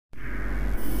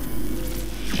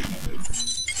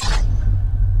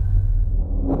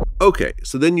Okay,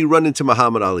 so then you run into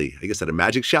Muhammad Ali, I guess at a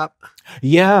magic shop?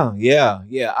 Yeah.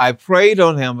 I prayed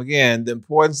on him again, the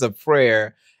importance of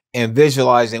prayer and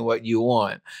visualizing what you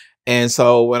want. And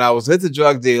so when I was with the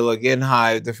drug dealer getting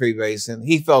high at the free basin,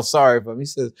 he felt sorry for me. He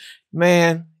says,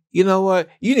 man, you know what?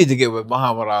 You need to get with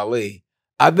Muhammad Ali.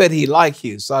 I bet he like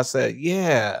you. So I said,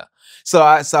 yeah. So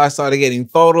I started getting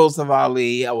photos of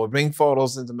Ali. I would bring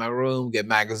photos into my room, get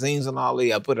magazines on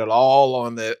Ali. I put it all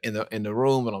on in the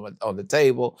room and on the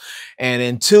table. And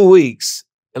in 2 weeks,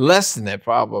 less than that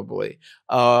probably,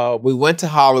 we went to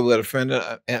Hollywood, a friend,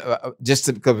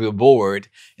 because we were bored,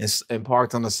 and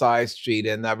parked on the side street.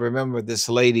 And I remember this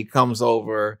lady comes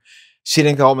over. She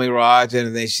didn't call me Raj or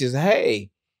anything. She said, hey,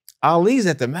 Ali's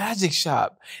at the magic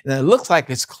shop. And it looks like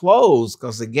it's closed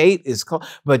because the gate is closed.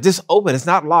 But just open, it's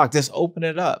not locked. Just open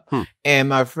it up. And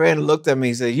my friend looked at me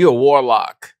and said, you're a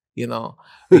warlock, you know.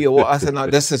 I said, no,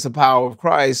 this is the power of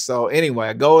Christ. So anyway,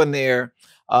 I go in there.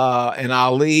 And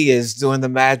Ali is doing the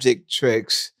magic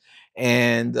tricks,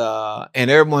 and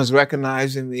everyone's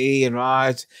recognizing me and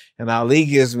Raj, and Ali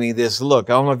gives me this look.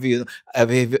 I don't know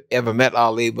if you ever met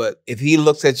Ali, but if he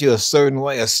looks at you a certain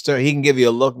way, he can give you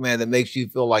a look, man, that makes you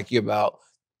feel like you're about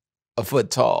a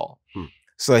foot tall.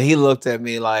 So he looked at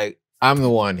me like, I'm the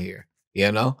one here,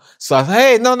 you know? So I said,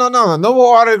 hey, no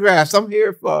more autographs. I'm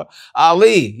here for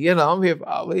Ali, you know, I'm here for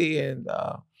Ali.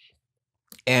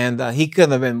 And he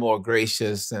couldn't have been more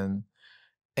gracious and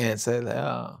said,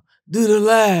 do the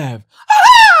laugh.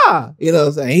 Ah! You know what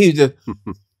I'm saying? He just,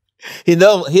 he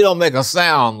don't make a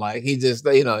sound, like he just,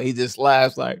 you know, he just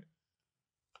laughs like,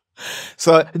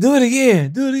 so do it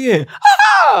again.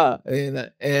 Ah!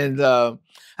 And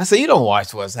I said, you don't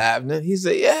watch What's Happening? He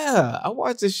said, yeah, I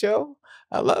watch the show.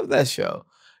 I love that show,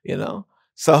 you know?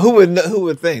 So who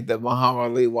would think that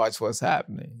Muhammad Ali watched What's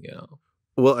Happening, you know?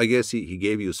 Well, I guess he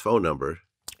gave you his phone number.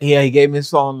 Yeah, he gave me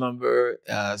his phone number,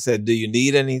 said, do you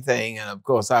need anything? And of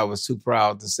course, I was too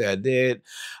proud to say I did.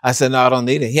 I said, no, I don't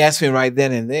need it. He asked me right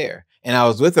then and there. And I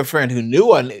was with a friend who knew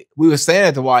we were staying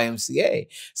at the YMCA.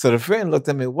 So the friend looked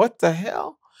at me, what the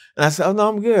hell? And I said, oh, no,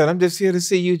 I'm good. I'm just here to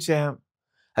see you, champ.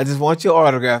 I just want your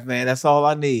autograph, man. That's all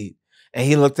I need. And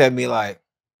he looked at me like,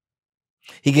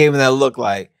 he gave me that look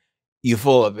like, you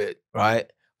full of it, right?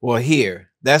 Well, here,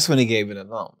 that's when he gave me the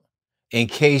number, in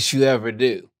case you ever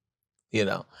do. You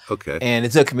know, okay. And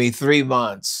it took me 3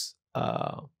 months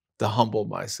to humble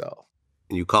myself.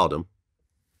 And you called him.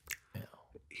 Yeah.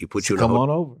 He put So you in come on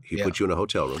over. He put you in a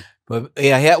hotel room. But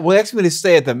yeah, he asked me to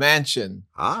stay at the mansion.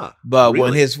 But really?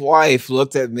 when his wife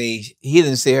looked at me, he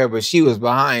didn't see her, but she was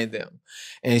behind him,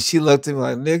 and she looked at me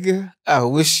like, "Nigga, I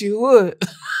wish you would."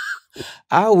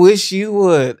 I wish you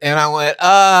would. And I went,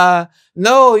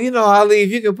 no, you know, Ali,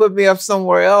 if you can put me up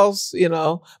somewhere else, you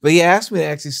know. But he asked me to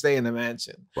actually stay in the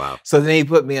mansion. Wow. So then he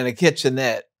put me in a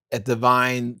kitchenette at the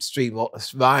Vine Street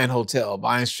Hotel,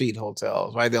 Vine Street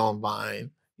Hotels, right there on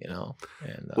Vine, you know.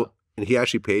 And he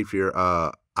actually paid for your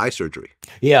eye surgery.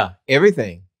 Yeah,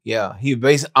 everything. Yeah, he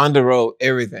basically underwrote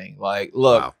everything. Like,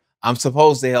 look, wow. I'm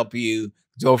supposed to help you.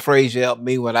 Joe Frazier helped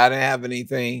me when I didn't have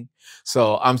anything.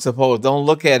 So I'm supposed, don't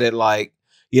look at it like,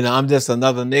 you know, I'm just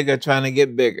another nigga trying to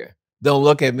get bigger. Don't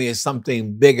look at me as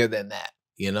something bigger than that,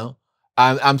 you know?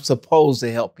 I'm supposed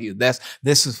to help you. This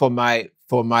is for my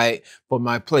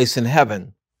place in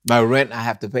heaven. My rent I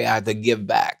have to pay, I have to give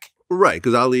back. Right,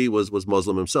 because Ali was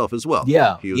Muslim himself as well.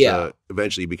 Yeah. He was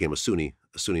eventually became a Sunni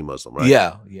Muslim, right?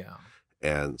 Yeah.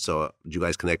 And so did you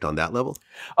guys connect on that level?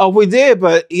 Oh, we did,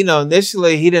 but you know,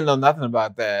 initially he didn't know nothing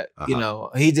about that. You know,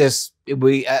 he just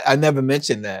I never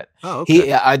mentioned that. Oh,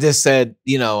 okay. I just said,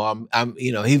 you know, I'm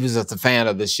you know, he was just a fan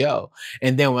of the show.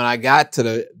 And then when I got to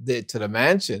the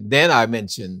mansion, then I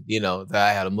mentioned, you know, that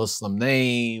I had a Muslim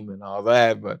name and all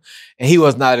that, and he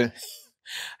was not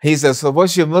he said, so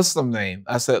what's your Muslim name?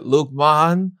 I said,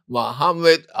 Luqman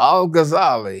Muhammad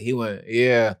Al-Ghazali. He went,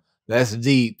 yeah, that's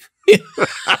deep.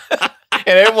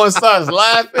 And everyone starts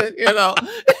laughing, you know.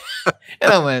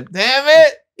 And I went, damn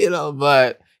it, you know.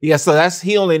 But yeah, so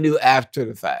he only knew after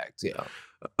the fact, you know.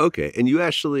 Okay, and you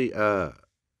actually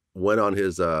went on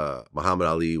his Muhammad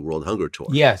Ali World Hunger Tour.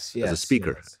 Yes, as a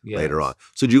speaker yes. later on.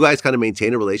 So did you guys kind of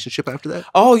maintain a relationship after that?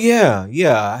 Oh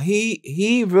yeah.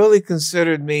 He really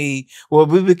considered me. Well,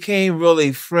 we became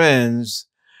really friends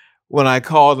when I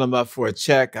called him up for a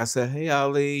check. I said, hey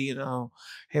Ali, you know.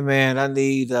 Hey man, I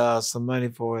need some money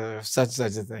for such a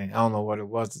thing. I don't know what it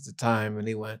was at the time. And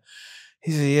he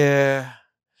said, yeah,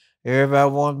 everybody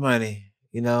want money,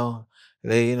 you know.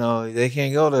 They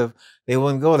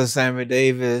wouldn't go to Sammy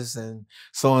Davis and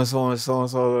so and so and so and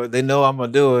so. They know I'm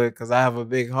gonna do it because I have a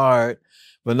big heart,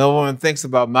 but no one thinks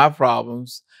about my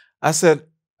problems. I said,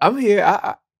 I'm here.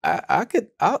 I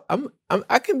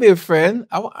can be a friend.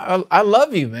 I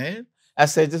love you, man. I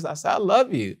said, I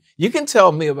love you. You can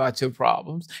tell me about your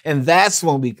problems. And that's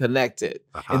when we connected.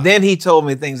 And then he told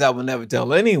me things I would never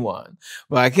tell anyone.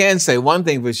 But I can say one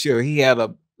thing for sure. He had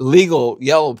a legal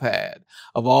yellow pad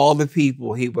of all the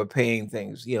people he were paying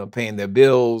things, you know, paying their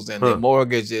bills and their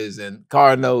mortgages and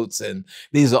car notes. And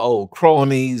these are old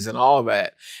cronies and all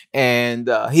that. And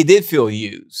he did feel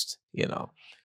used, you know.